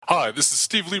Hi, this is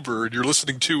Steve Lieber, and you're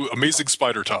listening to Amazing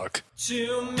Spider Talk.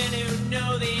 Two men who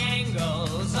know the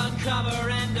angles, uncover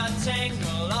and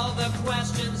untangle all the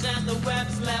questions and the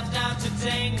webs left out to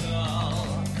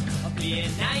tangle. Be in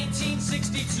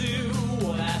 1962,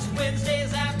 last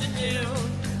Wednesday's afternoon,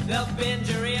 they'll bend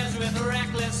your ears with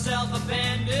reckless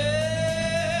self-abandon.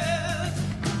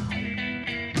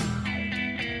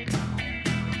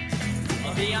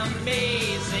 The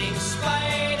Amazing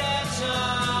Spider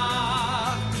Talk.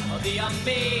 The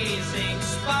Amazing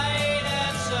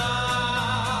Spider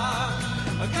Talk.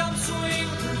 Come swing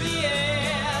through the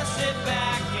air, sit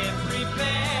back and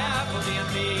prepare for the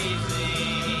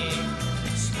Amazing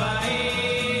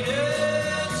Spider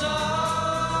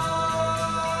Talk.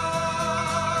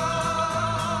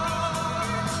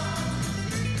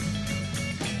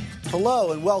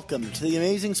 Hello and welcome to the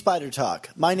Amazing Spider Talk.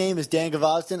 My name is Dan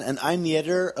Gvozden, and I'm the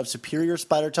editor of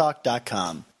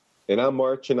SuperiorSpiderTalk.com. And I'm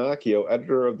Mark Ginocchio,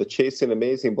 editor of the Chasing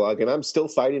Amazing blog, and I'm still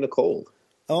fighting a cold.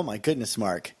 Oh, my goodness,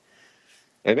 Mark.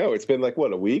 I know. It's been, a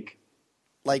week?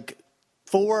 Like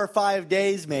 4 or 5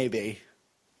 days, maybe.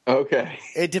 Okay.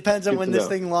 It depends on when this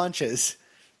thing launches.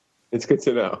 It's good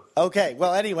to know. Okay.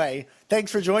 Well, anyway, thanks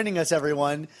for joining us,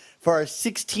 everyone, for our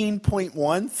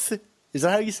 16.1th. Is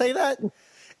that how you say that?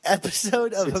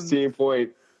 Episode of 16.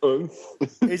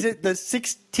 Is it the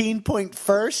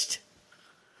 16.1st?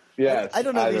 Yes. I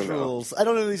don't know these rules. I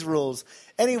don't know these rules.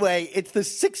 Anyway, it's the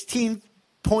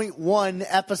 16.1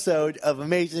 episode of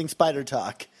Amazing Spider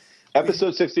Talk.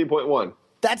 Episode 16.1.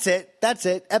 That's it.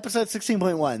 Episode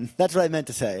 16.1. That's what I meant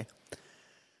to say.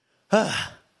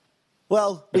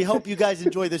 Well, we hope you guys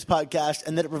enjoy this podcast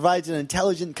and that it provides an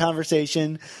intelligent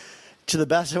conversation to the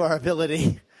best of our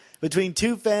ability between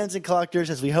two fans and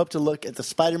collectors as we hope to look at the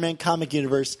Spider-Man comic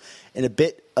universe in a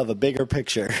bit of a bigger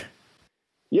picture.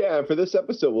 Yeah, and for this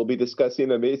episode, we'll be discussing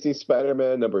Amazing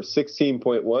Spider-Man number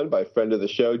 16.1 by friend of the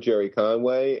show, Jerry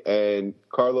Conway, and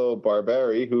Carlo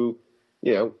Barberi, who,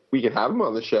 we could have him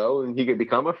on the show, and he could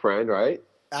become a friend, right?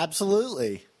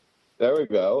 Absolutely. There we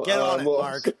go. Get on it,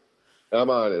 Mark. I'm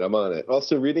on it.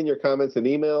 Also, reading your comments and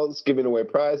emails, giving away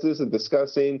prizes, and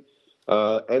discussing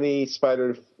any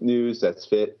Spider news that's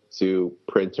fit to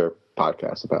print or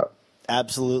podcast about.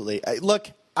 Absolutely.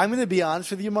 Look, I'm going to be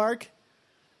honest with you, Mark.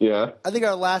 Yeah. I think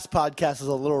our last podcast was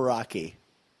a little rocky.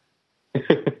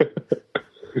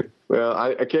 Well,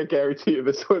 I can't guarantee you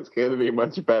this one's going to be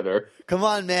much better. Come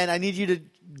on, man. I need you to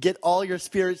get all your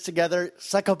spirits together,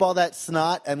 suck up all that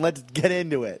snot, and let's get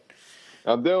into it.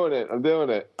 I'm doing it.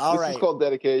 All this right. is called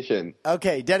dedication.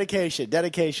 Okay,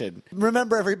 dedication.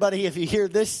 Remember, everybody, if you hear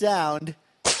this sound,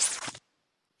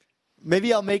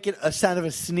 maybe I'll make it a sound of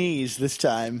a sneeze this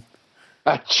time.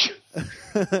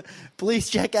 Please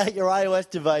check out your iOS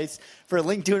device for a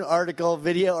link to an article,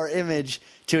 video, or image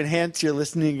to enhance your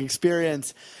listening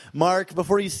experience. Mark,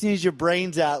 before you sneeze your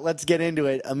brains out, let's get into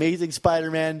it. Amazing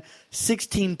Spider-Man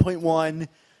 16.1.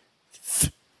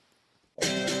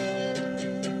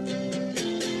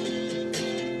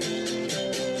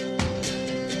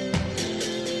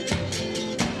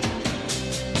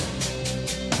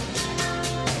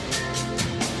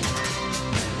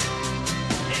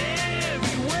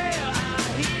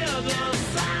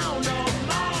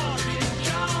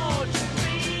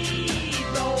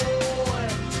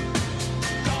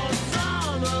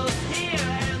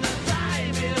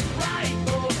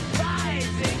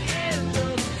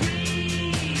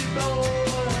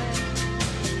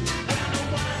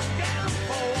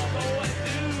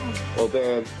 Well,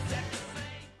 Dan,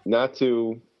 not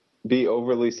to be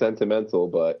overly sentimental,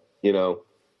 but,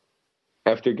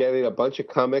 after getting a bunch of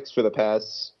comics for the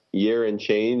past year and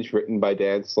change written by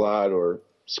Dan Slott or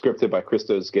scripted by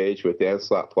Christos Gage with Dan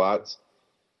Slott plots,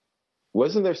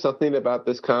 wasn't there something about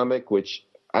this comic which,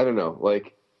 I don't know,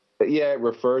 it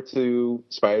referred to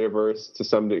Spider-Verse to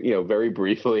some, very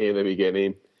briefly in the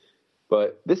beginning,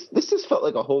 but this just felt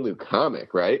like a whole new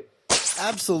comic, right?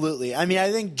 Absolutely. I mean,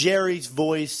 I think Jerry's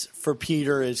voice for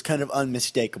Peter is kind of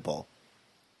unmistakable.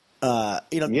 Yeah.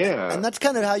 And that's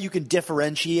kind of how you can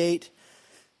differentiate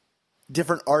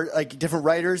different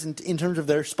writers in terms of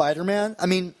their Spider-Man. I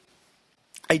mean,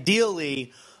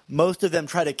 ideally, most of them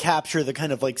try to capture the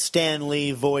kind of Stan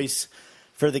Lee voice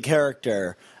for the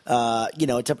character.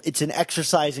 It's an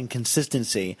exercise in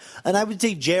consistency, and I would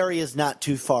say Jerry is not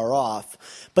too far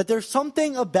off. But there's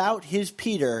something about his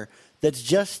Peter that's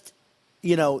just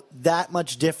that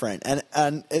much different,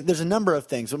 and there's a number of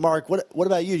things. But Mark, what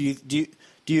about you? Do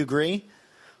you agree?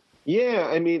 Yeah,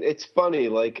 I mean, it's funny.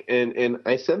 And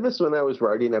I said this when I was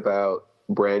writing about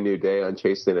Brand New Day on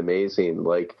Chasing Amazing.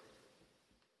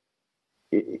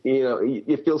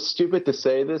 It feels stupid to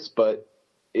say this, but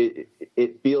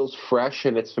it feels fresh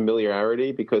in its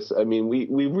familiarity because, I mean, we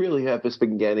really have just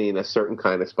been getting a certain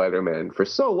kind of Spider-Man for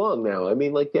so long now. I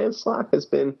mean, like, Dan Slott has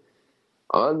been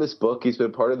on this book. He's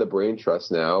been part of the Brain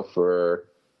Trust now for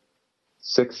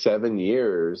 6-7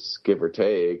 years, give or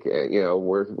take. And, you know,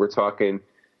 we're talking,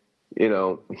 you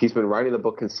know, he's been writing the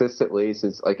book consistently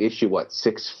since like issue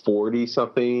 640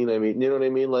 something. I mean, you know what I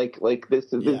mean? Like this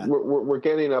we're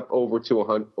getting up over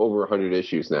 100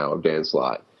 issues now of Dan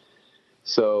Slott.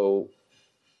 So,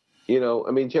 you know,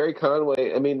 I mean, Jerry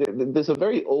Conway, I mean, there's a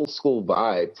very old school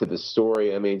vibe to the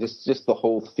story. I mean, just the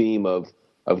whole theme of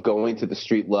going to the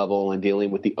street level and dealing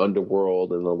with the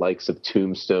underworld and the likes of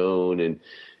Tombstone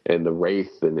and the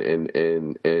Wraith and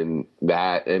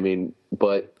that. I mean,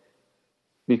 but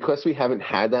because we haven't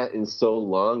had that in so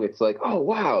long, it's like, oh,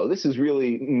 wow, this is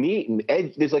really neat.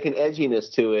 And there's like an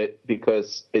edginess to it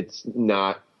because it's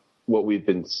not what we've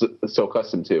been so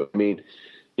accustomed to. I mean,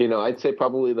 you know, I'd say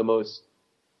probably the most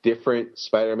different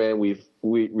Spider-Man we've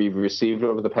received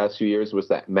over the past few years was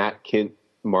that Matt Kindt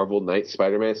Marvel Knight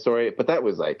Spider-Man story. But that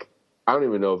was like, I don't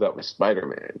even know if that was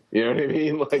Spider-Man. You know what I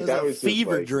mean? Like that was a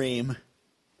fever like, dream.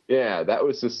 Yeah, that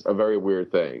was just a very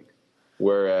weird thing.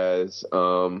 Whereas,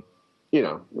 you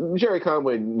know, Jerry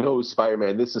Conway knows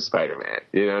Spider-Man. This is Spider-Man.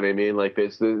 You know what I mean? Like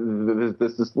there's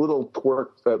this little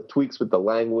tweaks with the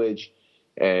language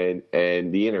and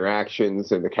the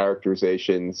interactions and the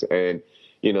characterizations. And,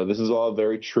 you know, this is all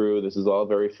very true. This is all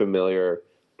very familiar.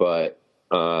 But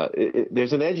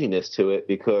there's an edginess to it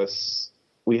because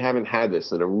we haven't had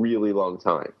this in a really long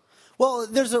time. Well,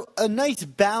 there's a nice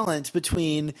balance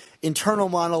between internal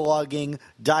monologuing,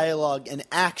 dialogue, and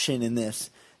action in this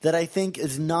that I think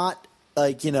is not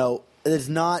is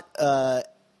not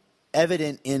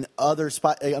evident in other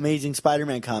Amazing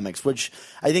Spider-Man comics, which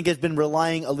I think has been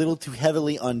relying a little too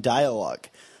heavily on dialogue.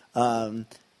 And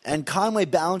Conway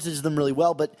balances them really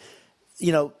well, but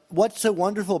you know what's so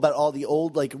wonderful about all the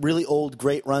old, like really old,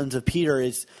 great runs of Peter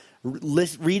is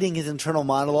reading his internal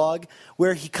monologue,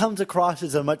 where he comes across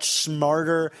as a much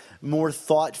smarter, more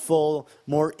thoughtful,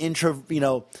 more introverted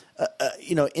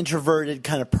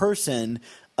kind of person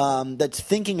that's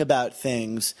thinking about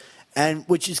things, and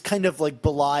which is kind of like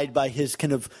belied by his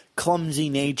kind of clumsy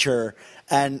nature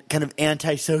and kind of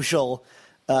antisocial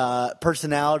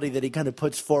personality that he kind of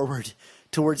puts forward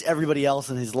towards everybody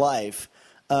else in his life.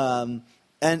 And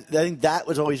I think that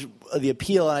was always the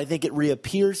appeal, and I think it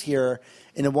reappears here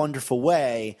in a wonderful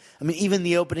way. I mean, even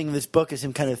the opening of this book is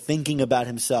him kind of thinking about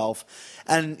himself.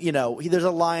 And, you know, there's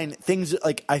a line, things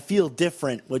like, I feel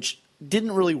different, which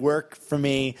didn't really work for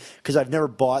me because I've never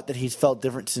bought that he's felt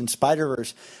different since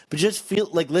Spider-Verse. But just feel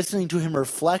like listening to him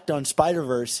reflect on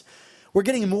Spider-Verse, we're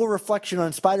getting more reflection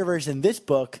on Spider-Verse in this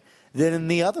book than in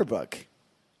the other book.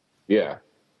 Yeah,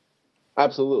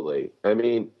 absolutely. I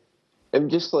mean, and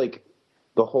just like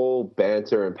the whole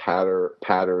banter and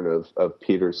pattern of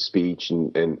Peter's speech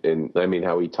and I mean,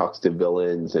 how he talks to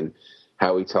villains and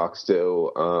how he talks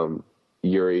to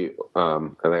Yuri,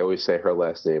 and I always say her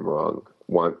last name wrong,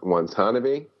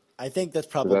 Watanabe. I think that's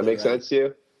probably Does that make sense to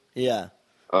you? Yeah.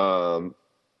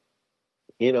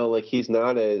 You know, like he's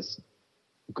not as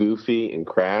goofy and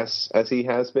crass as he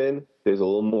has been. He's a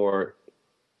little more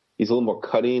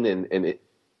cutting and it,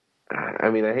 I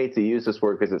mean, I hate to use this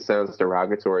word because it sounds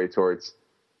derogatory towards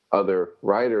other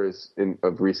writers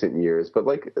of recent years, but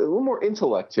like a little more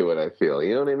intellect to it, I feel.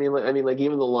 You know what I mean? Like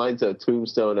even the lines of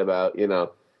Tombstone about, you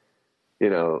know,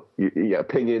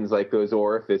 opinions like those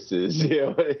orifices, you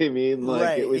know what I mean? Like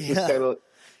right, it was just kind of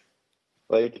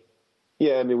like,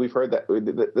 yeah, I mean, we've heard that.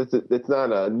 It's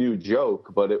not a new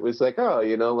joke, but it was like, oh,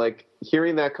 you know, like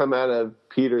hearing that come out of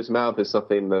Peter's mouth is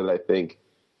something that I think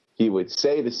he would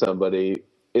say to somebody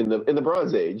in the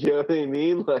Bronze Age. You know what I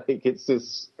mean? Like it's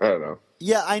just, I don't know.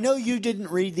 Yeah, I know you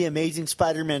didn't read the Amazing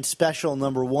Spider-Man Special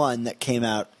 #1 that came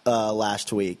out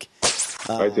last week.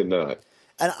 I did not.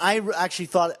 And I actually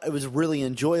thought it was really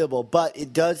enjoyable, but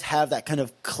it does have that kind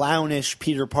of clownish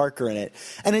Peter Parker in it.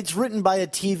 And it's written by a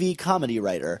TV comedy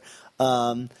writer.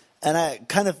 And I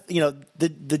kind of, you know, the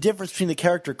difference between the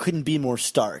character couldn't be more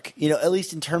stark, you know, at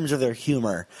least in terms of their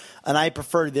humor. And I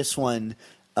prefer this one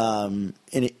in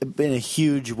a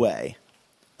huge way.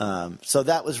 So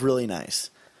that was really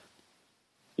nice.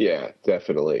 Yeah,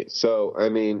 definitely. So, I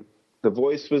mean, the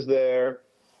voice was there.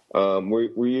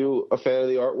 Were you a fan of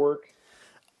the artwork?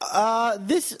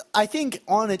 This, I think,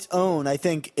 on its own, I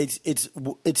think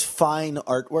it's fine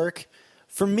artwork.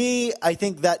 For me, I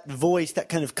think that voice, that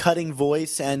kind of cutting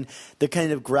voice, and the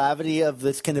kind of gravity of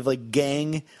this kind of like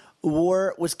gang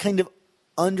war was kind of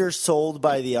undersold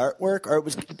by the artwork, or it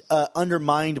was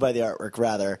undermined by the artwork,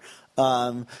 rather.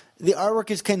 The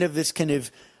artwork is kind of this kind of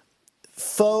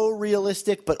faux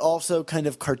realistic, but also kind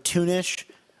of cartoonish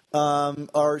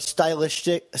or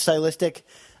stylistic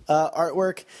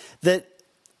artwork that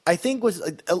I think was,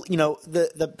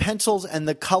 the pencils and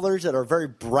the colors that are very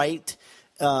bright,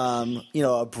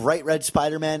 a bright red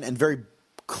Spider-Man and very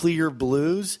clear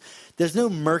blues. There's no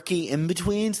murky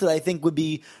in-betweens that I think would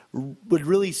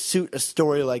really suit a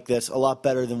story like this a lot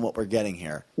better than what we're getting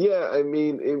here. Yeah, I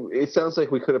mean, it sounds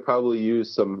like we could have probably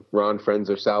used some Ron Frenz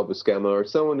or Sal Buscema or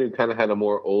someone who kind of had a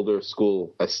more older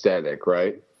school aesthetic,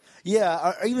 right?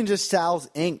 Yeah, or even just Sal's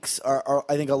inks are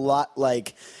I think a lot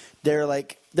they're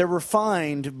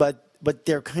refined, but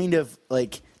they're kind of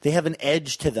like they have an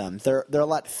edge to them. They're a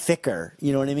lot thicker.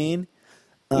 You know what I mean?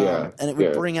 And it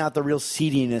would bring out the real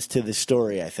seediness to the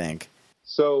story, I think.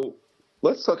 So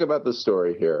let's talk about the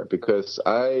story here, because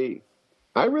I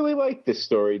really like this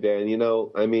story, Dan.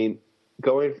 I mean,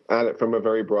 going at it from a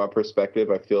very broad perspective,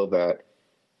 I feel that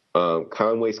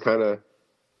Conway's kind of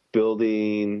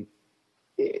building.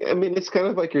 I mean, it's kind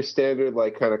of like your standard,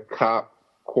 like kind of cop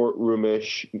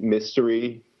courtroomish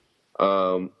mystery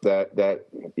that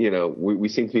we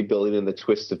seem to be building in the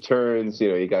twists of turns.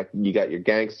 You got your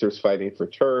gangsters fighting for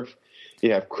turf.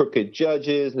 You have crooked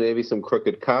judges, maybe some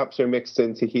crooked cops are mixed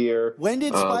into here. When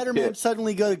did Spider-Man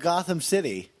suddenly go to Gotham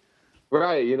City?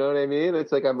 Right, you know what I mean?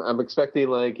 It's like I'm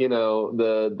expecting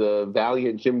the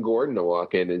valiant Jim Gordon to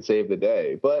walk in and save the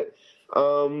day, but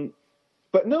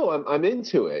no, I'm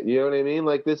into it. You know what I mean?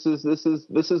 Like this is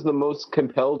the most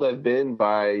compelled I've been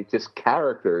by just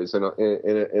characters in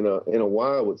a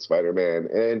while with Spider-Man,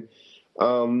 and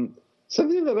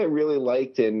something that I really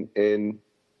liked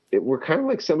were kind of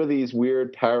like some of these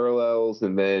weird parallels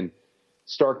and then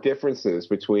stark differences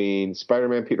between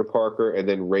Spider-Man Peter Parker and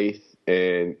then Wraith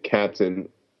and Captain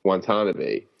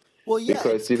Watanabe. Well, yeah,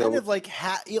 because, it's kind of like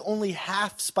only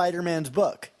half Spider-Man's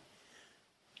book.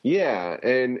 Yeah,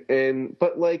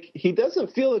 but like he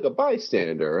doesn't feel like a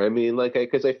bystander. I mean,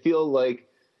 because I feel like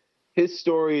his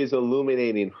story is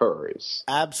illuminating hers.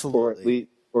 Absolutely.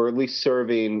 Or at least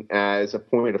serving as a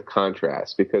point of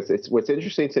contrast, because what's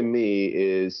interesting to me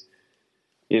is,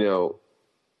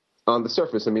 on the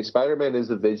surface, I mean, Spider-Man is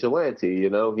a vigilante.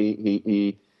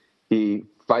 He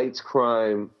fights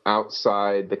crime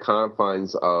outside the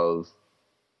confines of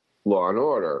law and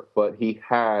order, but he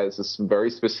has a very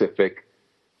specific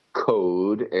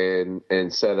code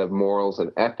and set of morals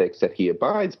and ethics that he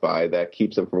abides by that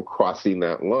keeps him from crossing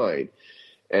that line.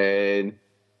 And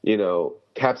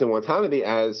Captain Watanabe,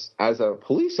 as a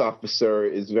police officer,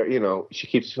 is very, she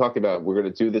keeps talking about, we're going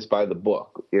to do this by the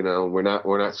book. We're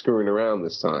not screwing around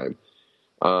this time.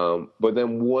 But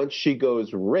then once she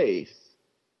goes Wraith,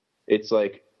 it's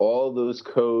like all those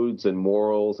codes and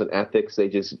morals and ethics, they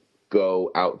just go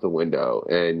out the window.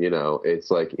 And,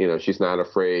 it's like, she's not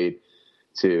afraid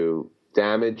to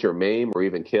damage or maim or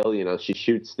even kill. She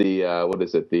shoots the,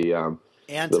 the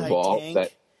anti-tank.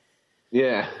 That,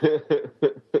 yeah.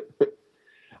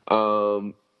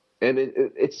 And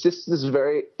it's just this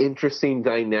very interesting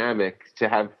dynamic to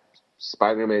have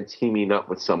Spider-Man teaming up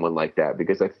with someone like that,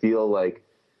 because I feel like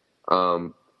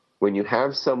when you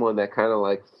have someone that kind of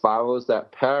like follows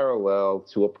that parallel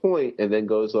to a point and then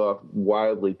goes off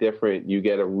wildly different, you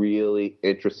get a really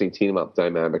interesting team-up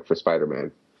dynamic for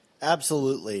Spider-Man.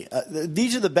 Absolutely.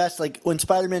 These are the best. Like when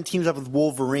Spider-Man teams up with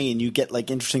Wolverine, you get like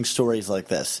interesting stories like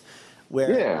this,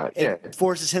 where it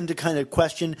forces him to kind of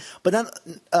question, but not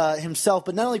himself,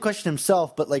 but not only question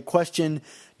himself, but like question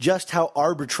just how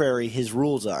arbitrary his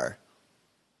rules are.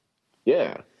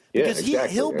 Yeah, because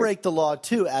exactly. he'll break the law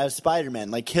too as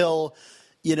Spider-Man. Like he'll,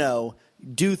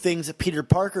 do things that Peter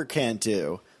Parker can't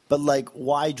do, but like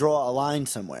why draw a line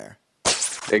somewhere?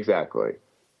 Exactly.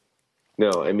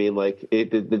 No, I mean, like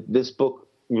this book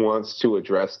wants to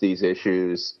address these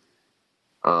issues.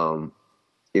 I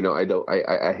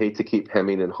hate to keep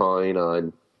hemming and hawing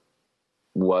on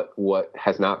what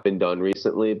has not been done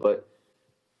recently, but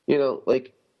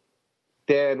like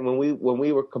Dan, when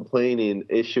we were complaining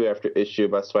issue after issue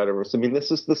about Spider-Verse, I mean,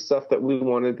 this is the stuff that we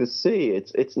wanted to see.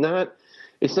 It's not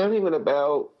even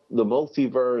about the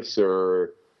multiverse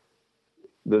or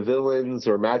the villains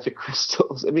or magic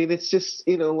crystals. I mean, it's just,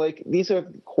 like these are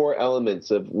core elements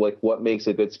of like what makes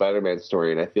a good Spider-Man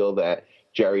story. And I feel that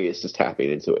Jerry is just tapping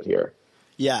into it here.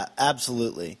 Yeah,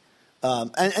 absolutely.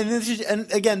 This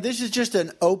is just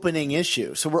an opening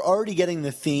issue. So we're already getting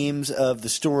the themes of the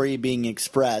story being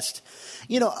expressed,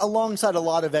 alongside a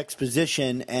lot of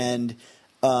exposition and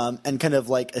kind of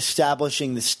like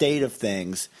establishing the state of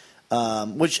things,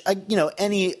 which,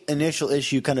 any initial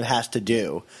issue kind of has to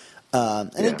do.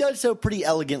 It does so pretty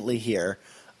elegantly here.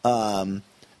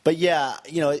 But yeah,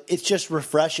 it's just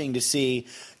refreshing to see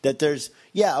that there's,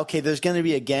 yeah, okay, there's going to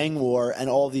be a gang war and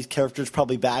all of these characters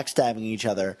probably backstabbing each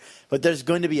other, but there's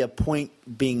going to be a point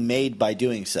being made by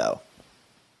doing so.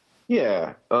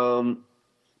 Yeah.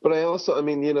 But I also, I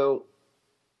mean,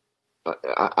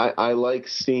 I like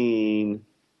seeing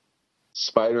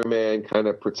Spider-Man kind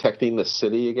of protecting the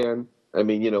city again. I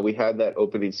mean, we had that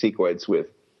opening sequence with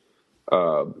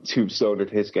Tombstone and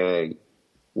his gang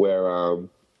where,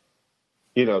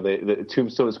 the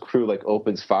Tombstone's crew like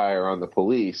opens fire on the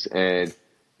police, and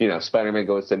Spider-Man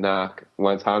goes to knock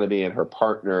Watanabe and her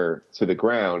partner to the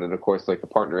ground, and of course, like the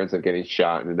partner ends up getting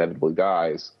shot and inevitably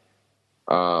dies.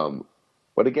 But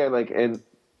again, like, and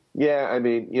yeah, I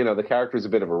mean, the character's a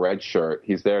bit of a red shirt.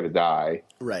 He's there to die,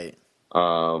 right?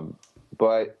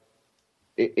 But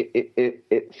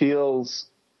it feels,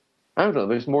 I don't know,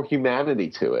 there's more humanity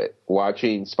to it.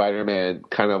 Watching Spider-Man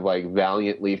kind of like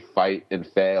valiantly fight and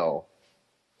fail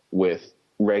with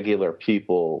regular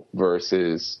people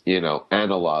versus,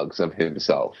 analogs of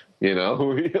himself,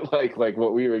 like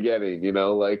what we were getting,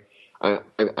 like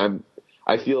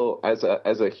I feel as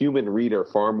a human reader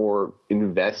far more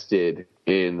invested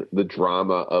in the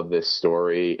drama of this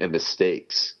story and the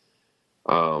stakes.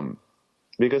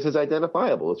 Because it's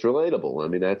identifiable, it's relatable. I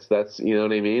mean, that's you know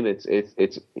what I mean?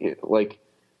 It's like,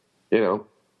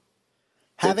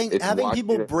 having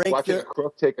people break watching a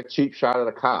crook take a cheap shot at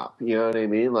a cop, you know what I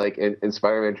mean? Like, and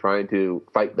Spider-Man trying to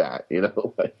fight that,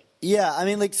 like. Yeah, I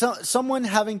mean, like someone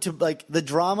having to, like, the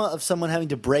drama of someone having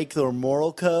to break their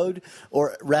moral code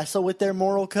or wrestle with their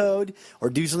moral code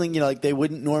or do something, like they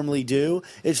wouldn't normally do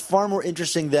is far more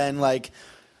interesting than, like,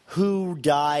 who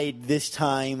died this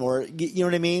time or, you know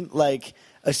what I mean? Like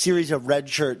a series of red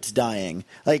shirts dying.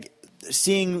 Like,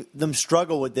 seeing them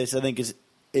struggle with this, I think,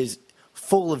 is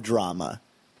full of drama.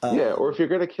 Yeah, or if you're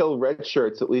going to kill red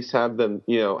shirts, at least have them,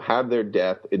 have their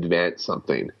death advance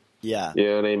something. Yeah. You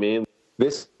know what I mean?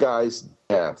 This guy's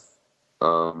death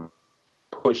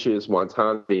pushes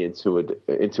Watanabe into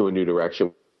a new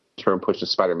direction. In turn, pushes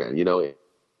Spider-Man. The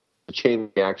chain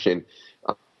reaction,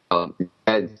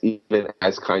 and even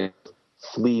as kind of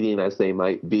fleeting as they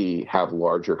might be, have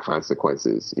larger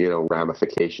consequences.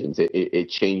 Ramifications. It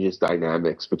changes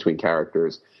dynamics between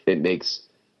characters. It makes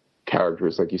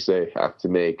characters, like you say, have to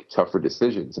make tougher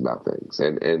decisions about things,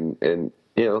 and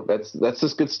that's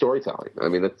just good storytelling. I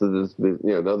mean, that's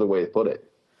another way to put it.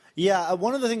 Yeah,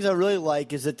 one of the things I really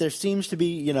like is that there seems to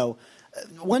be,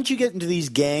 once you get into these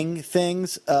gang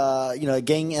things,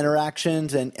 gang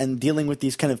interactions and dealing with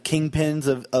these kind of kingpins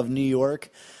of New York,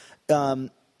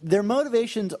 their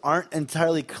motivations aren't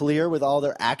entirely clear with all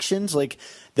their actions. Like,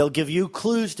 they'll give you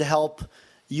clues to help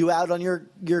you out on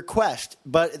your quest,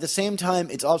 but at the same time,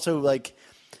 it's also like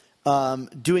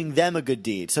doing them a good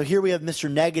deed. So here we have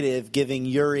Mr. Negative giving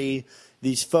Yuri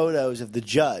these photos of the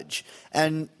judge,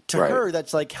 and to her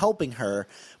that's like helping her,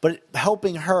 but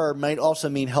helping her might also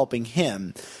mean helping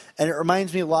him. And it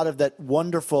reminds me a lot of that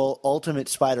wonderful Ultimate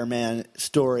Spider-Man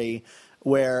story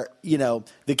where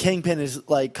the Kingpin is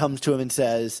like comes to him and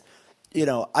says,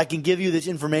 I can give you this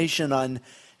information on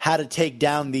how to take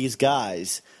down these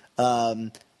guys,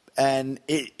 and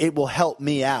it will help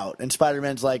me out. And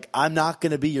Spider-Man's like, I'm not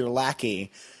going to be your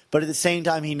lackey. But at the same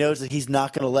time, he knows that he's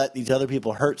not going to let these other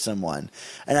people hurt someone.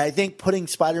 And I think putting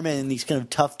Spider-Man in these kind of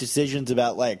tough decisions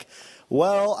about, like,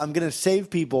 well, I'm going to save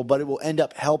people, but it will end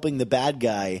up helping the bad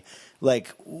guy.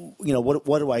 Like,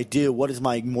 what do I do? What does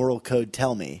my moral code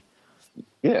tell me?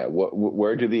 Yeah,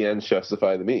 where do the ends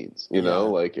justify the means?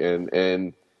 Like,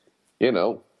 and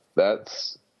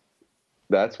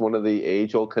that's one of the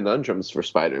age-old conundrums for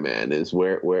Spider-Man is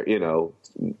where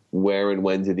and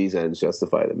when do these ends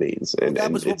justify the means? And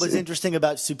that was what was interesting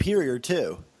about Superior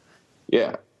too.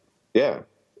 Yeah,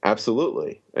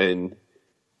 absolutely, and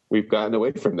we've gotten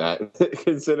away from that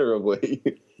considerably.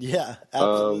 Yeah,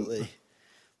 absolutely.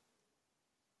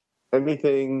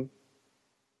 Anything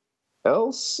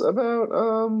else about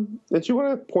that you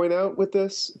want to point out with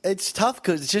this? It's tough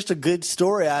because it's just a good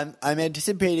story. I'm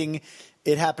anticipating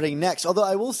it happening next. Although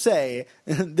I will say,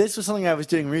 this was something I was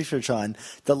doing research on.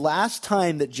 The last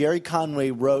time that Jerry Conway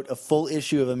wrote a full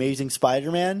issue of Amazing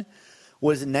Spider-Man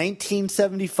was in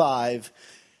 1975,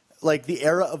 like the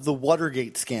era of the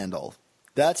Watergate scandal.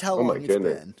 That's how long it's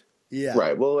been. Yeah.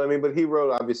 Right. Well, I mean, but he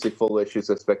wrote obviously full issues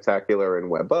of Spectacular and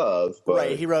Web of. But,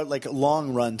 right. He wrote like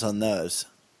long runs on those.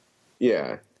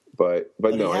 Yeah. But no,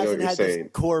 I know what you're saying. He hasn't had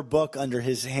this core book under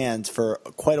his hands for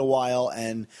quite a while,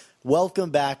 and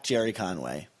welcome back, Jerry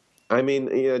Conway. I mean,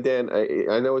 Dan,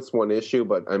 I know it's one issue,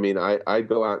 but I mean, I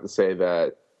go out and say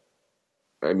that,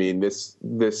 I mean, this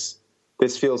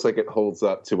feels like it holds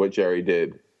up to what Jerry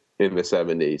did in the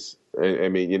 70s. I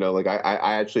mean, like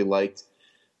I actually liked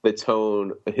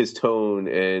his tone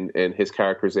and his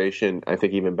characterization, I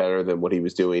think, even better than what he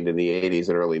was doing in the 80s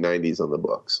and early 90s on the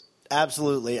books.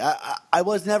 Absolutely. I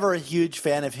was never a huge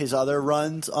fan of his other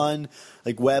runs on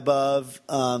like Web of,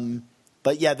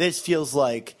 but yeah, this feels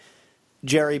like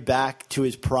Jerry back to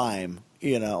his prime.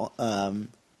 You know,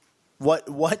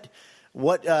 what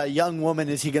young woman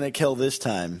is he going to kill this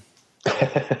time?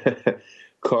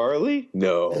 Carly?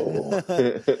 No.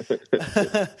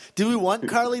 Do we want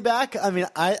Carly back? I mean,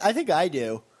 I think I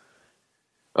do.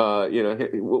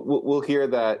 We'll hear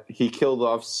that he killed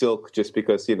off Silk just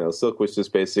because, Silk was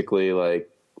just basically like,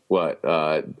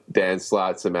 Dan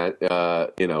Slott's,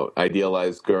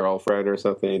 idealized girlfriend or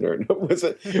something? Or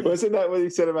wasn't that what he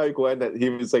said about Gwen, that he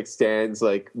was like Stan's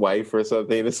like wife or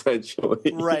something,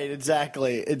 essentially? Right,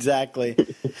 exactly.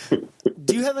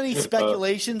 Do you have any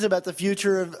speculations about the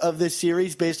future of this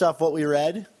series based off what we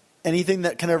read? Anything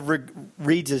that kind of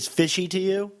reads as fishy to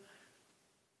you?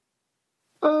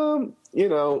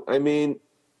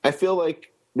 I feel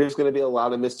like there's going to be a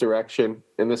lot of misdirection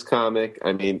in this comic.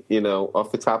 I mean,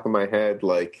 off the top of my head,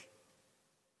 like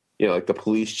the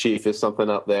police chief is something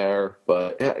up there,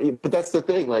 but that's the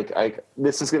thing. Like,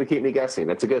 this is going to keep me guessing.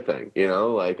 That's a good thing,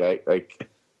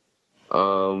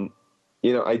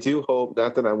 I do hope,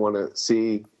 not that I want to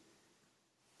see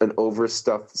an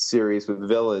overstuffed series with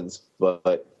villains,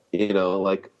 but it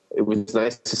was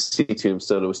nice to see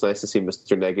Tombstone. It was nice to see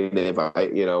Mr. Negative.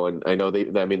 And I know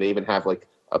they even have like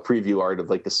a preview art of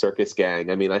like the circus gang.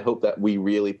 I mean, I hope that we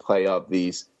really play up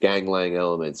these ganglang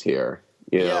elements here,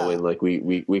 and like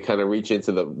we kind of reach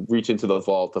into the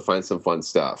vault to find some fun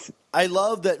stuff. I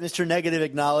love that Mr. Negative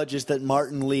acknowledges that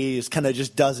Martin Lee kind of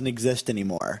just doesn't exist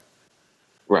anymore.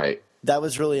 Right. That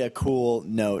was really a cool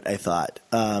note, I thought.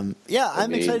 I'm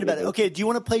excited about it. Okay, do you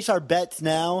want to place our bets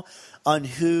now on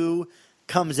who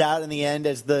comes out in the end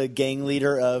as the gang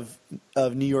leader of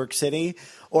New York City?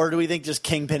 Or do we think just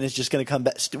Kingpin is just going to come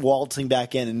back, waltzing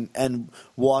back in and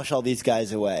wash all these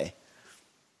guys away?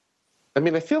 I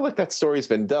mean, I feel like that story's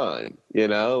been done,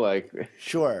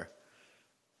 Sure.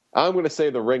 I'm going to say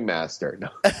the Ringmaster. No.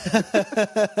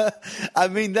 I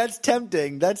mean, that's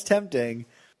tempting.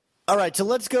 All right, so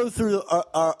let's go through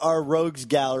our rogues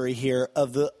gallery here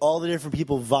of all the different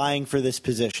people vying for this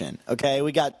position. Okay,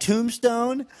 we got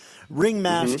Tombstone,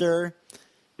 Ringmaster,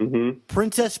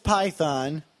 Princess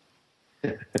Python.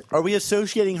 Are we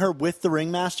associating her with the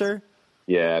Ringmaster?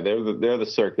 Yeah, they're the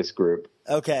circus group.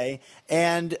 Okay,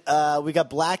 and we got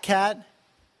Black Cat,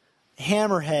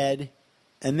 Hammerhead,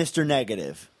 and Mr.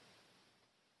 Negative.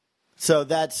 So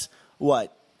that's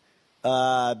what?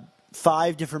 5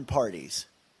 different parties.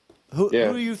 Who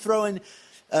are you throwing,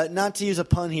 not to use a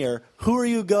pun here, who are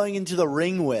you going into the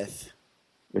ring with?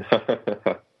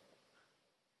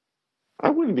 I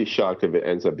wouldn't be shocked if it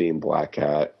ends up being Black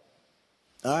Cat.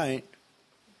 All right.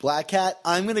 Black Cat,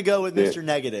 I'm going to go with Mr.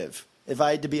 Negative, if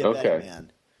I had to be a betting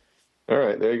man. All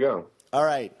right, there you go. All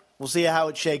right. We'll see how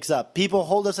it shakes up. People,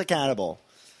 hold us accountable.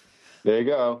 There you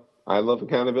go. I love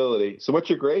accountability. So what's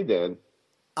your grade, Dan?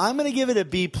 I'm going to give it a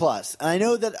B+. And I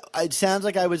know that it sounds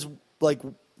like I was,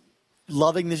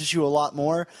 loving this issue a lot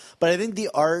more, but I think the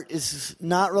art is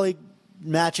not really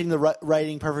matching the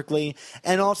writing perfectly,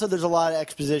 and also there's a lot of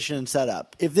exposition and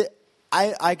setup.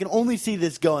 I can only see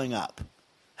this going up.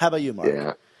 How about you, Mark?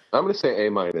 Yeah, I'm going to say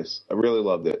A-. I really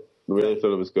loved it. I really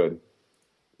thought it was good.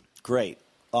 Great.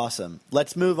 Awesome.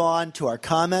 Let's move on to our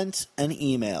comments and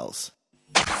emails.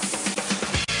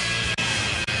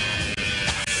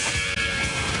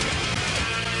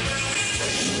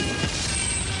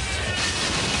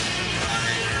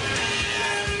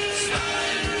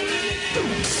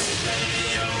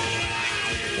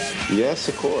 Yes,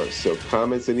 of course. So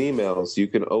comments and emails, you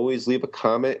can always leave a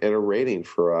comment and a rating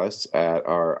for us at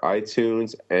our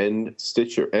iTunes and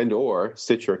or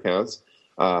Stitcher accounts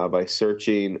by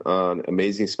searching on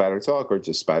Amazing Spider Talk or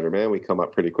just Spider-Man. We come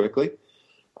up pretty quickly.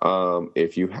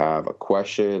 If you have a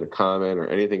question, a comment, or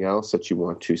anything else that you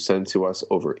want to send to us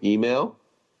over email,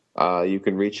 you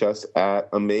can reach us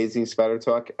at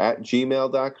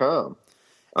amazingspidertalk@gmail.com.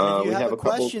 If you have a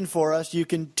question for us, you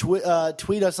can tweet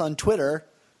us on Twitter.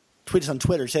 Tweet us on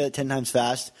Twitter, say that 10 times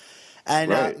fast,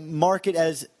 and mark it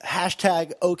as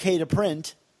hashtag OK to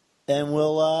print, and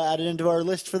we'll add it into our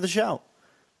list for the show.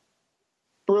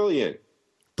 Brilliant.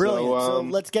 So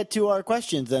let's get to our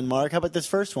questions then, Mark. How about this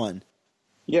first one?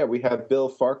 Yeah, we have Bill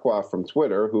Farquhar from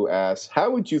Twitter who asks,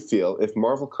 how would you feel if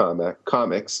Marvel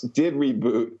Comics did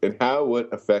reboot, and how would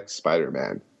it affect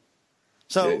Spider-Man?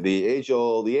 So the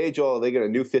age-old, they got a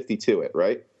New 52 it,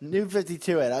 right? New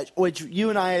 52 it, which you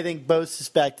and I think, both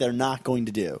suspect they're not going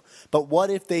to do. But what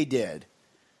if they did?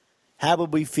 How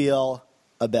would we feel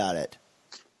about it?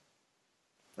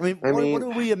 I mean, what do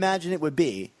we imagine it would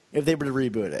be if they were to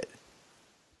reboot it?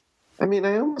 I mean,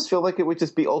 I almost feel like it would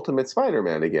just be Ultimate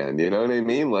Spider-Man again. You know what I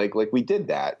mean? Like we did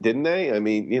that, didn't they? I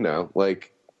mean,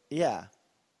 like. Yeah.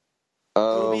 It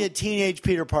would be a teenage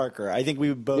Peter Parker. I think we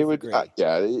would both agree.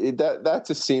 That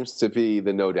just seems to be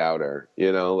the no doubter.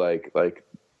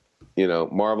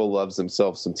 Marvel loves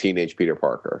themselves some teenage Peter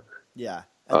Parker. Yeah,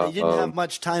 and they didn't have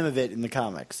much time of it in the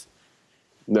comics.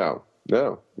 No,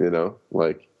 it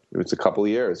was a couple of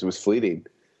years. It was fleeting.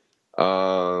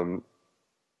 But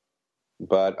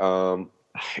I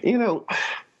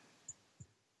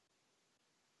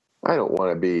don't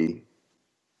want to be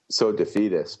so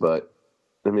defeatist, but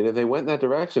I mean, if they went in that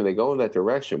direction, they go in that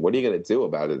direction. What are you going to do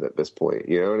about it at this point?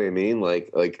 You know what I mean?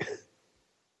 Like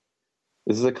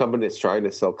this is a company that's trying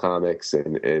to sell comics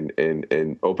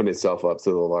and open itself up to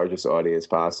the largest audience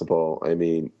possible. I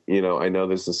mean, I know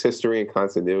there's this history and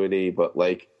continuity, but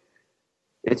like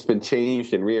it's been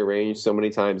changed and rearranged so many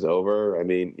times over. I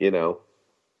mean,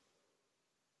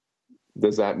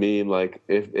 does that mean like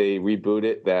if they reboot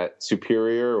it that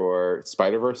Superior or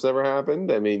Spider-Verse never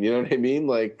happened? I mean, you know what I mean?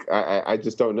 Like I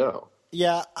just don't know.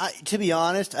 Yeah, to be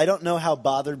honest, I don't know how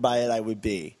bothered by it I would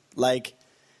be. Like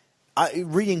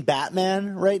reading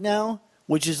Batman right now,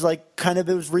 which is like kind of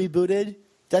it was rebooted.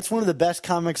 That's one of the best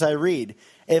comics I read.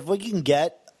 If we can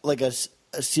get like a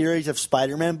series of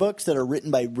Spider-Man books that are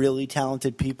written by really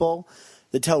talented people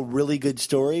that tell really good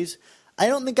stories, I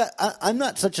don't think I'm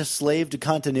not such a slave to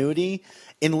continuity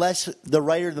unless the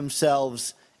writer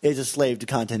themselves is a slave to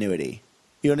continuity.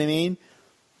 You know what I mean?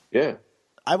 Yeah.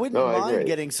 I wouldn't mind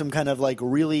getting some kind of like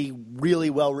really, really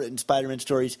well-written Spider-Man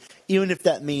stories, even if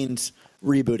that means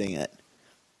rebooting it.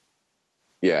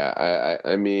 Yeah,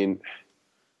 I mean,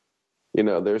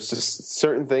 there's just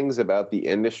certain things about the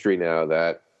industry now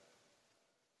that,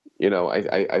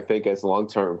 I think as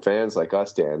long-term fans like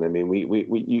us, Dan, I mean,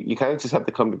 you kind of just have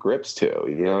to come to grips to,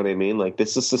 you know what I mean? Like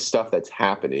this is the stuff that's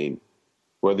happening,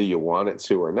 whether you want it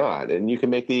to or not. And you can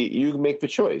make the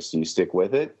choice. Do you stick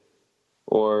with it?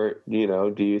 Or,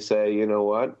 do you say, you know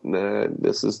what, nah,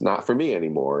 this is not for me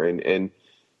anymore. And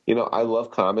I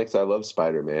love comics. I love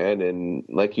Spider-Man. And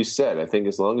like you said, I think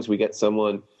as long as we get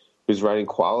someone who's writing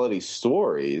quality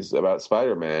stories about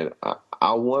Spider-Man,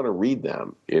 I want to read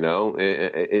them.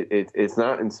 It's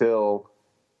not until,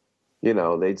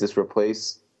 they just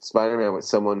replace Spider-Man with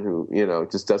someone who,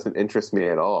 just doesn't interest me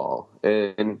at all.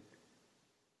 And,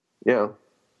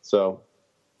 so,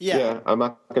 yeah I'm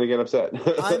not going to get upset.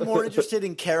 I'm more interested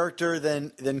in character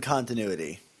than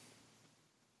continuity.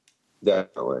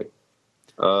 Definitely.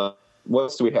 What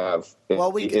else do we have?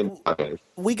 Well,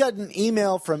 we got an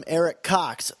email from Eric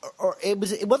Cox, or it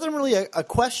wasn't really a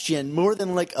question, more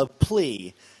than like a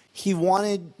plea. He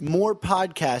wanted more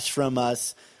podcasts from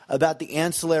us about the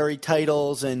ancillary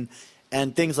titles and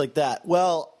things like that.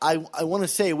 Well, I want to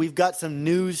say we've got some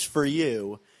news for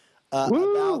you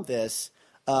about this,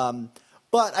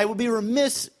 but I would be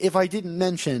remiss if I didn't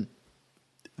mention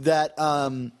that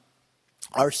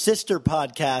our sister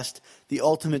podcast, The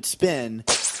Ultimate Spin,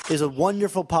 is a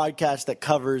wonderful podcast that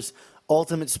covers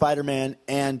Ultimate Spider-Man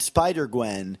and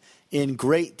Spider-Gwen in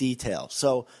great detail.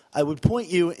 So I would point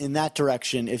you in that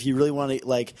direction if you really want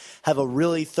to have a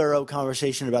really thorough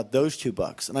conversation about those two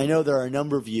books. And I know there are a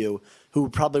number of you who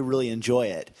would probably really enjoy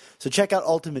it. So check out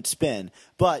Ultimate Spin.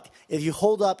 But if you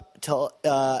hold up till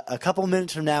a couple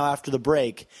minutes from now after the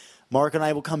break, Mark and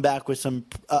I will come back with a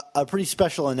pretty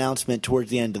special announcement towards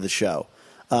the end of the show.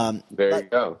 There you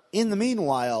go. In the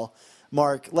meanwhile,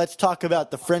 Mark, let's talk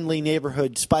about the Friendly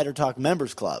Neighborhood Spider Talk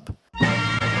Members Club.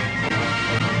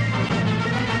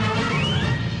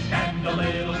 Stand a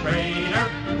little straighter,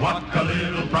 walk a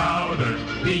little prouder,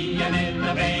 be an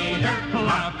innovator,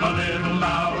 laugh a little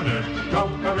louder, go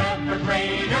forever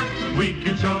greater, we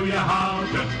can show you how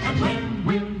to, and when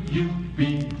will you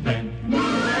be then?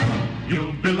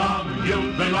 You belong,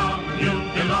 you belong, you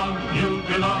belong, you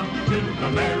belong to the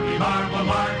Merry Marvel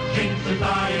Marching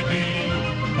Society.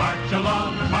 March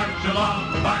along, march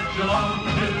along, march along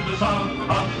to the song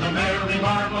of the Merry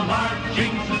Marvel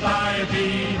Marching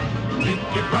Society. If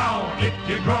you growl, if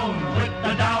you groan, with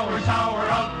the dour, sour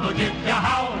outlook, if you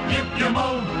howl, if you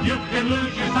moan, you can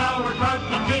lose your sauerkraut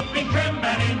from keeping trim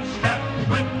and in step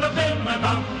with the vim and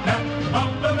outstep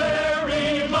of the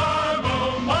Merry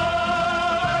Marvel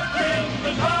Marching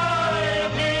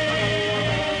Society.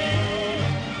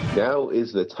 Now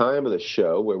is the time of the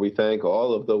show where we thank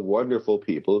all of the wonderful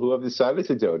people who have decided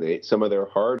to donate some of their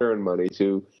hard-earned money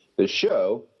to the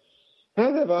show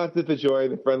and have opted to join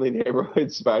the Friendly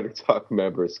Neighborhood Spider Talk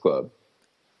Members Club.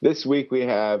 This week we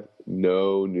have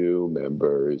no new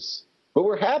members. but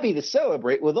we're happy to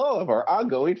celebrate with all of our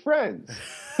ongoing friends.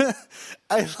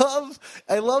 I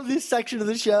love this section of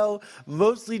the show,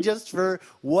 mostly just for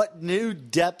what new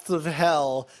depth of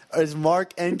hell is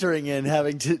Mark entering in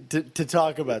having to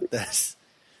talk about this.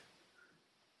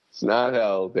 It's not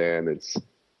hell, Dan. It's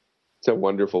a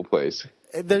wonderful place.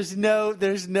 There's no,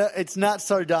 it's not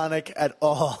sardonic at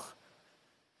all.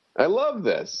 I love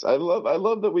this. I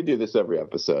love that we do this every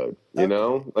episode. You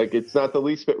know, like it's not the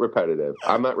least bit repetitive.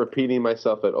 I'm not repeating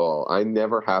myself at all. I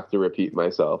never have to repeat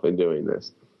myself in doing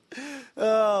this.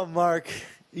 Oh, Mark,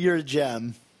 you're a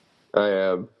gem. I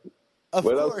am. Of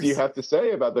What course. else do you have to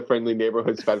say about the Friendly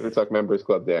Neighborhood Spider Talk Members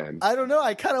Club, Dan? I don't know.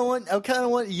 I kind of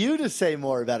want you to say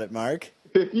more about it, Mark.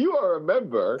 If you are a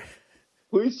member,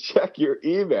 please check your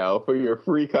email for your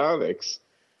free comics.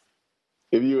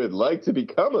 If you would like to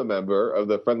become a member of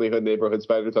the Friendly Neighborhood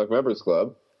Spider Talk Members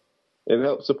Club and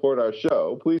help support our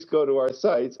show, please go to our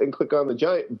sites and click on the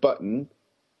giant button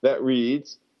that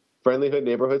reads Friendly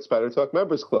Neighborhood Spider Talk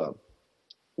Members Club.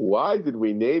 Why did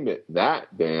we name it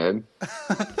that, Dan?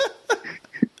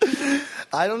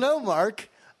 I don't know, Mark.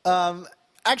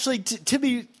 Actually, to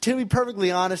be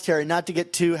perfectly honest here, and not to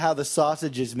get to how the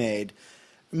sausage is made,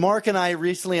 Mark and I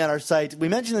recently on our site, we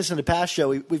mentioned this in the past show,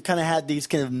 we've kind of had these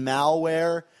kind of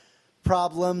malware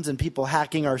problems and people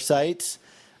hacking our sites.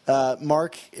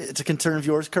 Mark, it's a concern of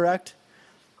yours, correct?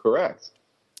 Correct.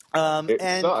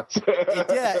 It sucked.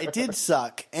 It did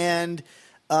suck. And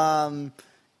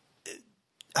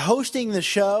hosting the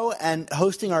show and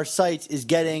hosting our sites is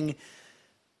getting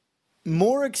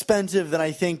more expensive than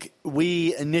I think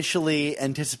we initially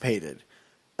anticipated.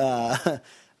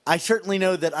 I certainly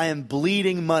know that I am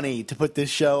bleeding money to put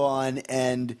this show on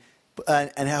and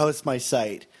host my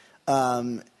site.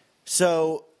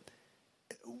 So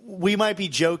we might be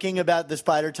joking about the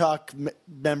Spider Talk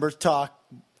members talk,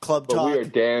 club but talk. We are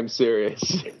damn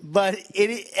serious. But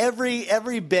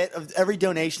every bit of every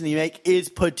donation that you make is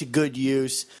put to good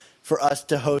use for us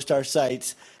to host our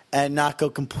sites and not go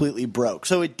completely broke.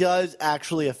 So it does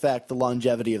actually affect the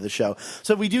longevity of the show.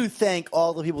 So we do thank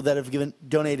all the people that have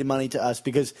donated money to us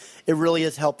because it really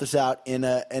has helped us out and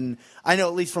I know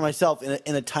at least for myself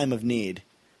in a time of need.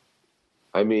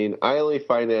 I mean, I only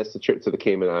financed the trip to the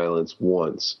Cayman Islands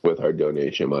once with our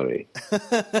donation money.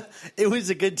 It was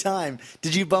a good time.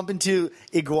 Did you bump into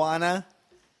Iguana?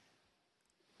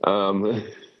 I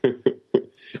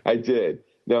did.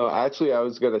 No, actually, I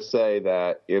was going to say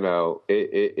that, you know,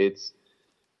 it's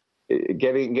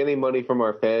getting money from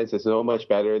our fans is so much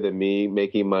better than me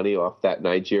making money off that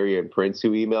Nigerian prince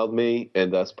who emailed me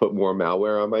and thus put more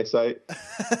malware on my site.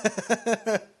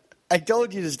 I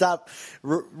told you to stop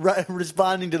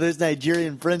responding to those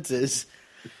Nigerian princes.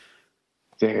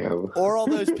 Damn. Or all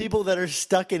those people that are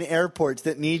stuck in airports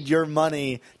that need your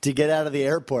money to get out of the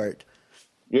airport.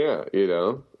 Yeah, you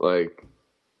know, like...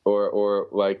 Or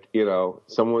like, you know,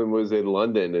 someone was in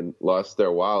London and lost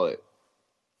their wallet.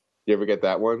 You ever get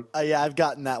that one? Yeah, I've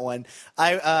gotten that one.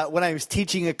 When I was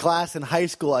teaching a class in high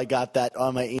school, I got that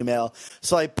on my email.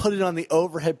 So I put it on the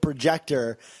overhead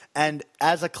projector, and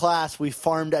as a class, we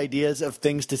farmed ideas of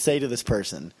things to say to this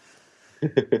person.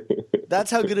 That's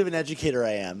how good of an educator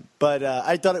I am. But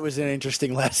I thought it was an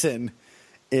interesting lesson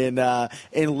in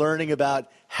learning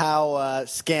about how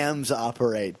scams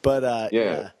operate. But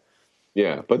yeah.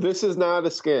 Yeah, but this is not a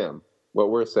scam, what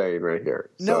we're saying right here.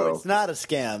 No, it's not a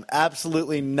scam.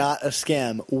 Absolutely not a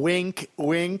scam. Wink,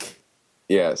 wink.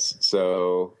 Yes,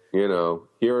 so, you know,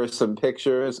 here are some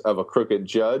pictures of a crooked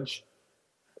judge,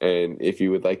 and if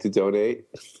you would like to donate,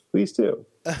 please do.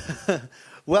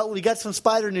 Well, we got some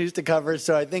spider news to cover,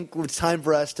 so I think it's time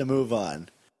for us to move on.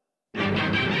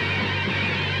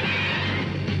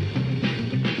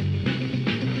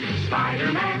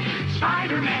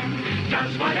 Spider-Man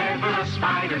does whatever a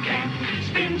spider can.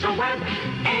 Spins a web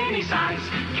any size,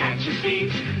 catches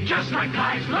thieves just like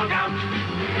flies. Look out,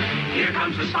 here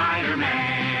comes the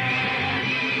Spider-Man.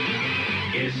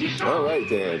 Is he so? All right,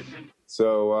 Dan.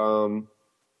 So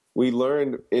we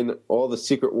learned in all the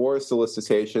Secret Wars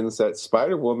solicitations that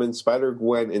Spider-Woman,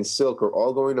 Spider-Gwen, and Silk are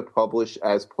all going to publish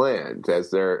as planned, as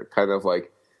they're kind of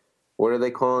like, what are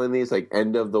they calling these? Like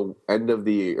end of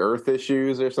the Earth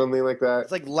issues or something like that?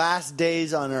 It's like Last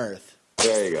Days on Earth.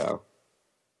 There you go.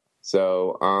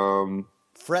 So,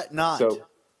 fret not.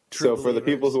 So for the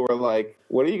people who are like,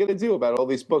 what are you going to do about all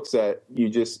these books that you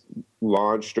just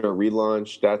launched or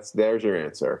relaunched? There's your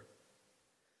answer.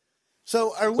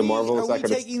 So are we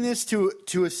taking this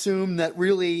to assume that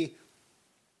really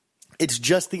it's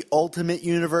just the Ultimate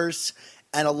Universe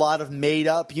and a lot of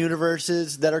made-up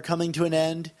universes that are coming to an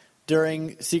end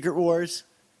during Secret Wars?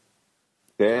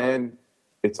 Then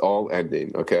it's all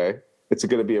ending, okay? It's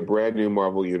going to be a brand new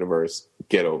Marvel Universe.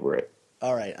 Get over it.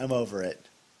 All right, I'm over it.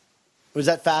 Was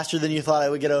that faster than you thought I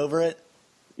would get over it?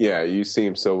 Yeah, you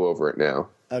seem so over it now.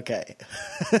 Okay.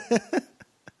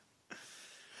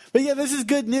 But yeah, this is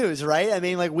good news, right? I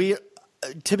mean, like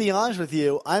to be honest with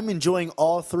you, I'm enjoying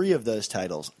all three of those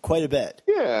titles quite a bit.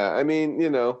 Yeah, I mean,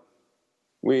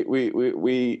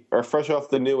 we are fresh off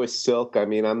the newest Silk. I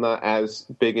mean, I'm not as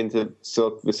big into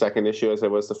Silk, the second issue, as I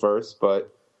was the first,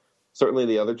 but certainly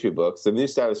the other two books. The new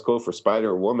status quo for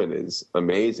Spider-Woman is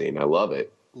amazing. I love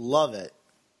it. Love it.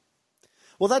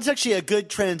 Well, that's actually a good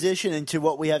transition into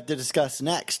what we have to discuss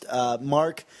next.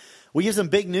 Mark, we have some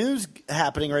big news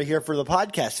happening right here for the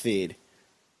podcast feed.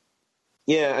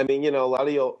 Yeah, I mean, a lot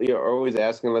of you are always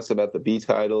asking us about the B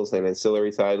titles and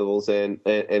ancillary titles, and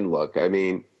look, I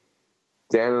mean,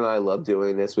 Dan and I love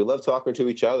doing this. We love talking to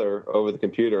each other over the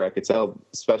computer. I could tell,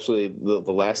 especially the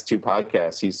last two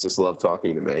podcasts, he's just loved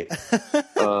talking to me.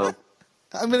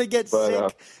 I'm going to get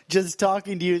sick just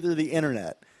talking to you through the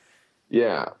internet.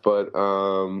 Yeah, but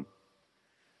I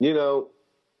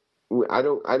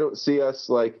don't see us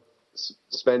like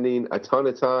spending a ton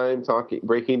of time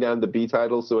breaking down the B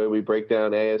titles the way we break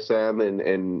down ASM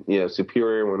and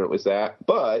Superior when it was that.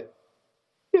 But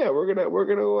yeah, we're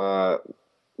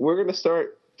gonna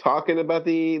start talking about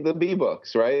the B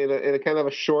books, right? In a kind of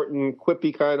a short and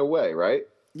quippy kind of way, right?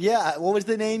 Yeah. What was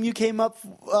the name you came up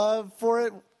for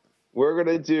it? We're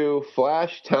gonna do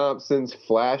Flash Thompson's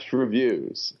Flash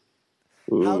Reviews.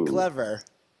 Ooh. How clever!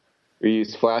 We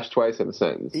use Flash twice in a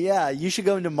sentence. Yeah, you should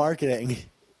go into marketing.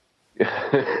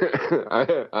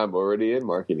 I'm already in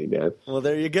marketing, Dan. Well,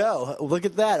 there you go. Look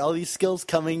at that. All these skills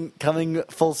coming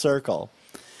full circle.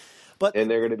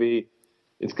 And they're going to be,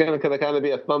 it's going to kind of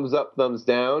be a thumbs up, thumbs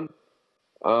down.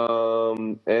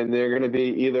 And they're going to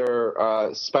be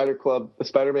either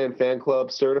Spider-Man fan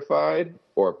club certified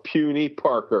or Puny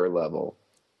Parker level.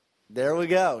 There we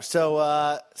go.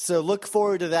 So look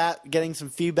forward to that, getting some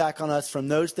feedback on us from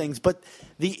those things. But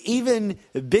the even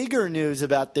bigger news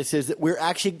about this is that we're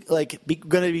actually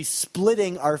going to be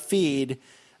splitting our feed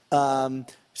so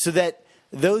that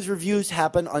those reviews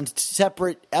happen on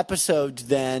separate episodes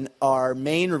than our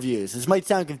main reviews. This might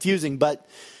sound confusing, but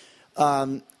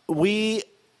we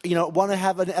want to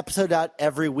have an episode out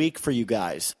every week for you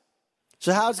guys.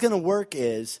 So how it's going to work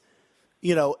is,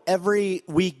 every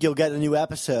week you'll get a new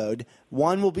episode.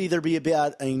 One will either be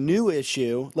about a new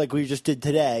issue, like we just did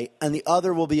today, and the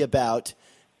other will be about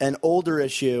an older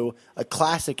issue, a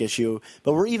classic issue.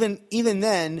 But we're even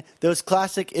then, those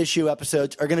classic issue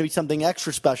episodes are going to be something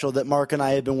extra special that Mark and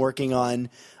I have been working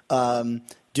on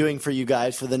doing for you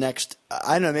guys for the next,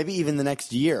 I don't know, maybe even the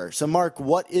next year. So, Mark,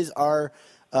 what is our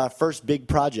first big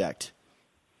project?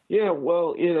 Yeah,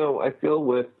 well, I feel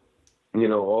with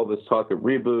all this talk of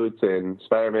reboots and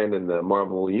Spider-Man and the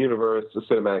Marvel Universe, the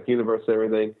cinematic universe and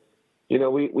everything,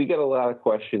 we get a lot of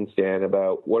questions, Dan,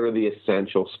 about what are the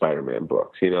essential Spider-Man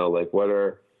books, what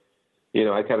are,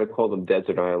 I kind of call them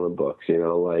desert island books,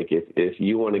 if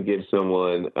you want to give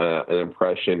someone an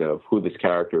impression of who this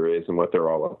character is and what they're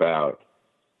all about,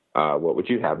 what would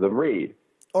you have them read?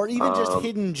 Or even just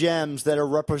hidden gems that are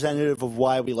representative of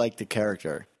why we like the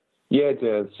character. Yeah,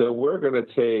 Dan, so we're going to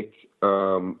take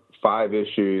 5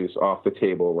 issues off the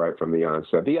table right from the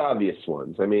onset. The obvious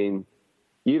ones. I mean,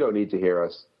 you don't need to hear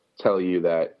us tell you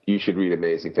that you should read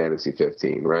Amazing Fantasy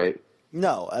 15, right?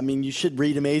 No, I mean, you should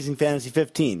read Amazing Fantasy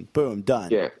 15. Boom, done.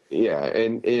 Yeah.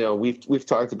 And, we've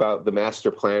talked about the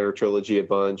Master Planner trilogy a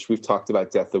bunch. We've talked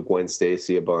about Death of Gwen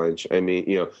Stacy a bunch. I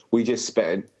mean, we just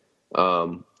spent,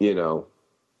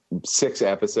 6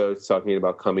 episodes talking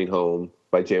about Coming Home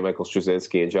by J. Michael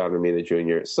Straczynski and John Romita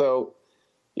Jr. So,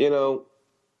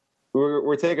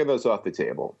 we're taking those off the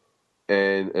table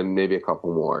and maybe a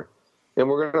couple more. And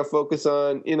we're going to focus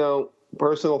on,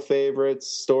 personal favorites,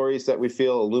 stories that we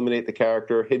feel illuminate the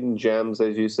character, hidden gems,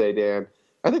 as you say, Dan.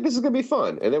 I think this is going to be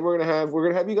fun. And then we're going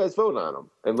to have you guys vote on them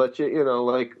and let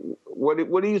you,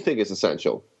 what do you think is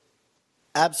essential?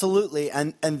 Absolutely.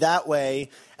 And that way,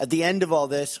 at the end of all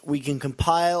this, we can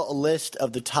compile a list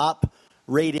of the top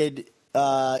rated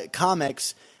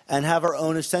comics and have our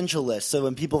own essential list. So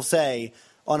when people say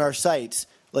on our sites,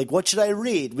 what should I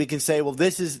read? We can say, well,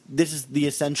 this is the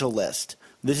essential list.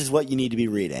 This is what you need to be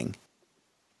reading.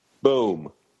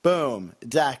 Boom.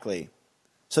 Exactly.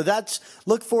 So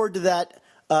look forward to that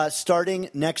starting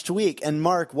next week. And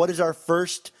Mark, what is our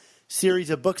first series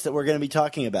of books that we're going to be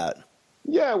talking about?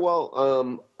 Yeah,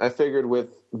 well, I figured with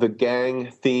the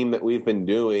gang theme that we've been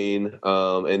doing,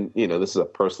 and this is a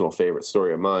personal favorite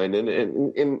story of mine,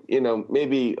 and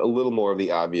maybe a little more of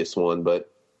the obvious one, but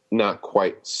not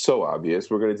quite so obvious.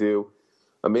 We're going to do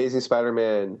Amazing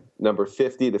Spider-Man number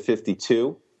 50 to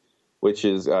 52, which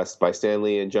is by Stan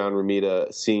Lee and John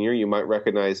Romita Sr. You might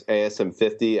recognize ASM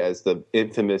 50 as the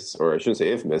infamous, or I shouldn't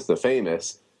say infamous, the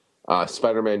famous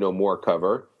Spider-Man No More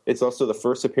cover. It's also the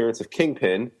first appearance of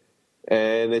Kingpin,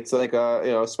 and it's like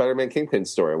a Spider-Man Kingpin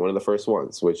story, one of the first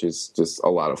ones, which is just a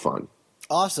lot of fun.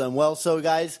 Awesome. Well, so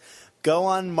guys, go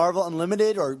on Marvel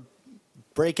Unlimited or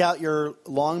break out your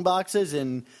long boxes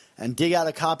and dig out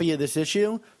a copy of this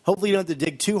issue. Hopefully you don't have to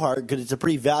dig too hard because it's a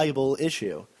pretty valuable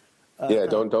issue.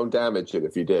 Don't damage it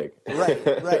if you dig.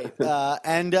 Right.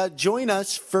 And join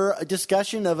us for a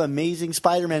discussion of Amazing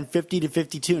Spider-Man 50 to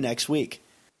 52 next week.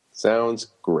 Sounds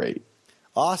great.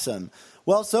 Awesome.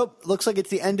 Well, so looks like it's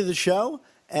the end of the show.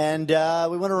 And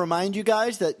we want to remind you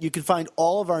guys that you can find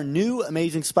all of our new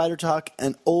Amazing Spider Talk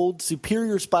and old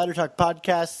Superior Spider Talk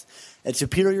podcasts at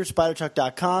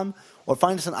superiorspidertalk.com, or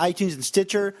find us on iTunes and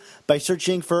Stitcher by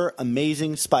searching for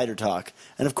Amazing Spider Talk.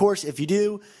 And, of course, if you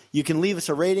do, you can leave us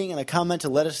a rating and a comment to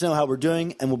let us know how we're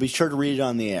doing, and we'll be sure to read it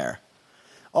on the air.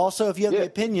 Also, if you have any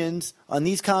opinions on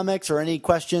these comics or any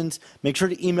questions, make sure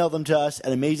to email them to us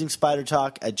at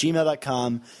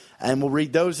amazingspidertalk@gmail.com, and we'll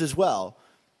read those as well.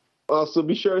 Also,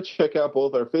 be sure to check out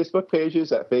both our Facebook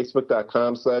pages at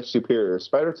facebook.com/Superior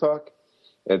Spider Talk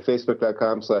and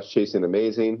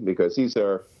facebook.com/ChasingAmazing, because these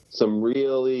are some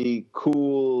really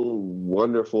cool,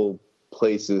 wonderful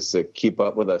places to keep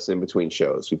up with us in between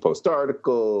shows. We post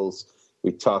articles.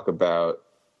 We talk about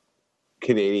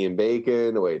Canadian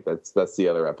bacon. Wait, that's the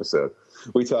other episode.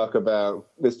 We talk about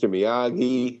Mr.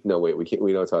 Miyagi. No, wait, we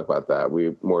don't talk about that.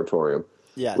 We moratorium.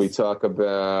 Yes. We talk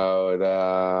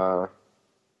about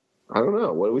I don't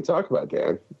know. What do we talk about,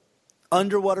 Dan?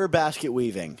 Underwater basket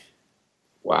weaving.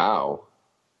 Wow.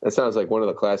 That sounds like one of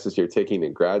the classes you're taking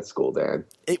in grad school, Dan.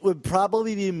 It would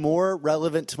probably be more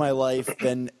relevant to my life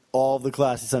than all the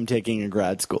classes I'm taking in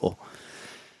grad school.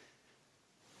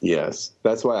 Yes.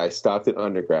 That's why I stopped at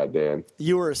undergrad, Dan.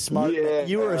 You were a smart man.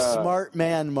 You were a smart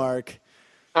man, Mark.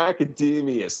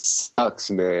 Academia sucks,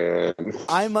 man.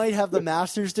 I might have the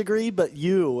master's degree, but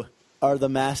you are the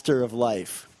master of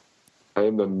life. I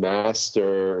am the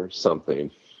master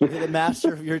something. You're the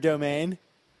master of your domain?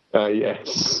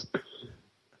 Yes.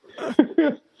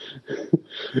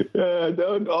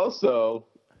 Also,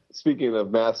 speaking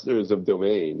of masters of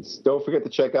domains, don't forget to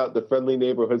check out the Friendly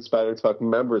Neighborhood Spider Talk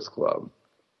Members Club.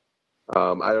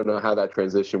 I don't know how that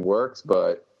transition works,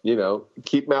 but,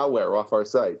 keep malware off our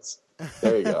sites.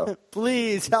 There you go.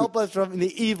 Please help us from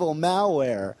the evil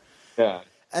malware. Yeah.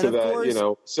 And so that, course,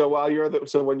 so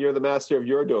when you're the master of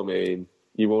your domain,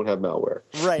 you won't have malware.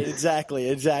 Right,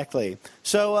 exactly.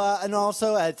 So, and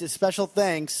also, as a special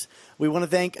thanks, we want to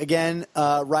thank, again,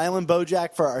 Rylan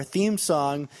Bojack for our theme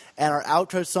song and our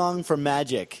outro song for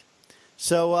Magic.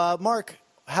 So, Mark,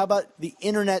 how about the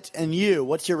internet and you?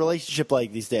 What's your relationship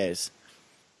like these days?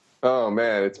 Oh,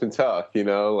 man, it's been tough,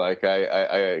 Like,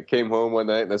 I came home one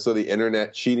night and I saw the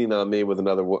internet cheating on me with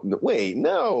another woman. Wait,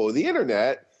 no, the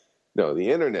internet. We're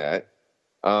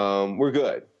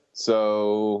good.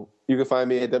 So you can find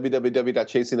me at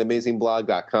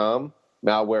www.chasingamazingblog.com,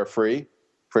 malware free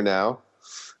for now,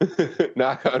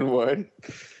 knock on wood,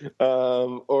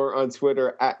 or on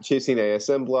Twitter at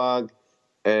chasingasmblog,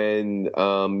 and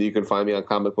you can find me on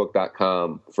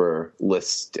comicbook.com for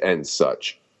lists and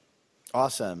such.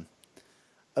 Awesome.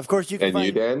 Of course, you can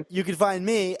find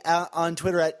me on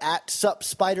Twitter at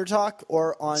 @SupSpiderTalk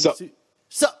or on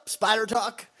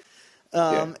SupSpiderTalk.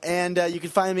 And you can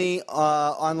find me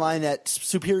online at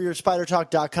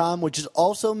superiorspidertalk.com, which is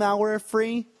also malware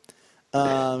free,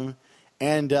 and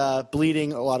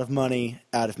bleeding a lot of money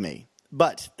out of me.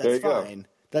 But that's fine.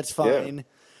 That's fine. Yeah.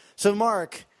 So,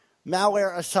 Mark,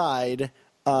 malware aside,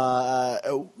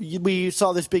 we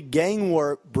saw this big gang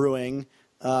war brewing.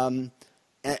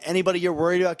 Anybody you're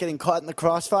worried about getting caught in the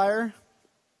crossfire?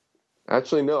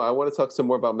 Actually, no. I want to talk some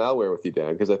more about malware with you,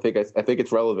 Dan, because I think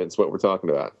it's relevant to what we're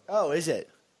talking about. Oh, is it?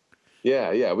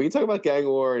 Yeah. We can talk about gang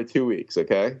war in 2 weeks,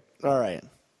 okay? All right.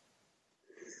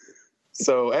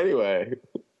 So anyway,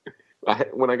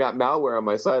 when I got malware on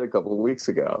my site a couple of weeks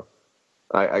ago,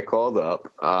 I called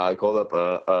up. I called up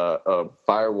a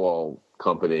firewall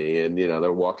company, and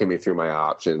they're walking me through my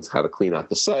options, how to clean out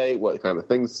the site, what kind of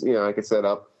things I could set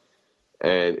up.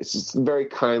 And it's just a very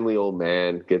kindly old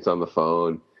man gets on the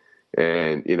phone.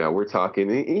 And, we're talking,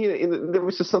 there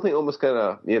was just something almost kind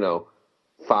of,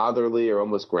 fatherly or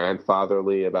almost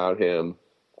grandfatherly about him.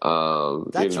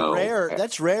 That's rare.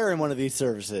 That's rare in one of these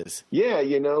services. Yeah.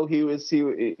 He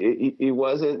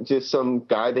wasn't just some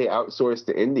guy they outsourced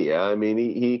to India. I mean,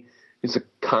 he's a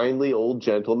kindly old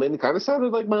gentleman. Kind of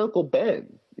sounded like my Uncle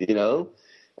Ben,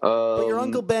 But your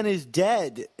Uncle Ben is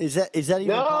dead. Is that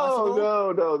even possible?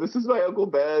 No. This is my Uncle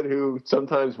Ben, who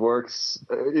sometimes works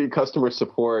in customer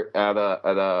support at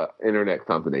a internet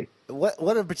company.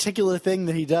 What a particular thing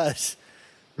that he does.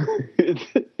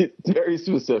 It's very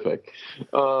specific,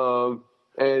 and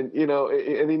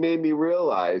and he made me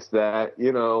realize that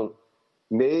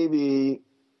maybe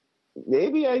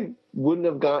I wouldn't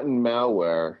have gotten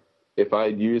malware if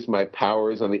I'd used my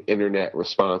powers on the internet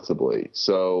responsibly.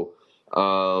 So.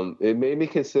 It made me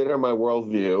consider my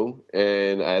worldview,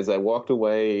 and as I walked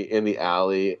away in the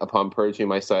alley upon purging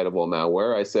my site of all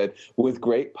malware, I said, with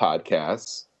great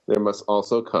podcasts, there must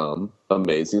also come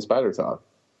amazing Spider Talk.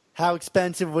 How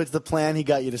expensive was the plan he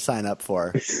got you to sign up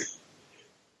for?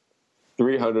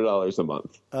 $300 a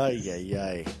month. Ay, ay,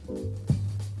 ay.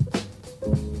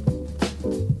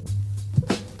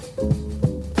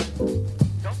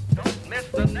 Don't miss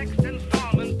the next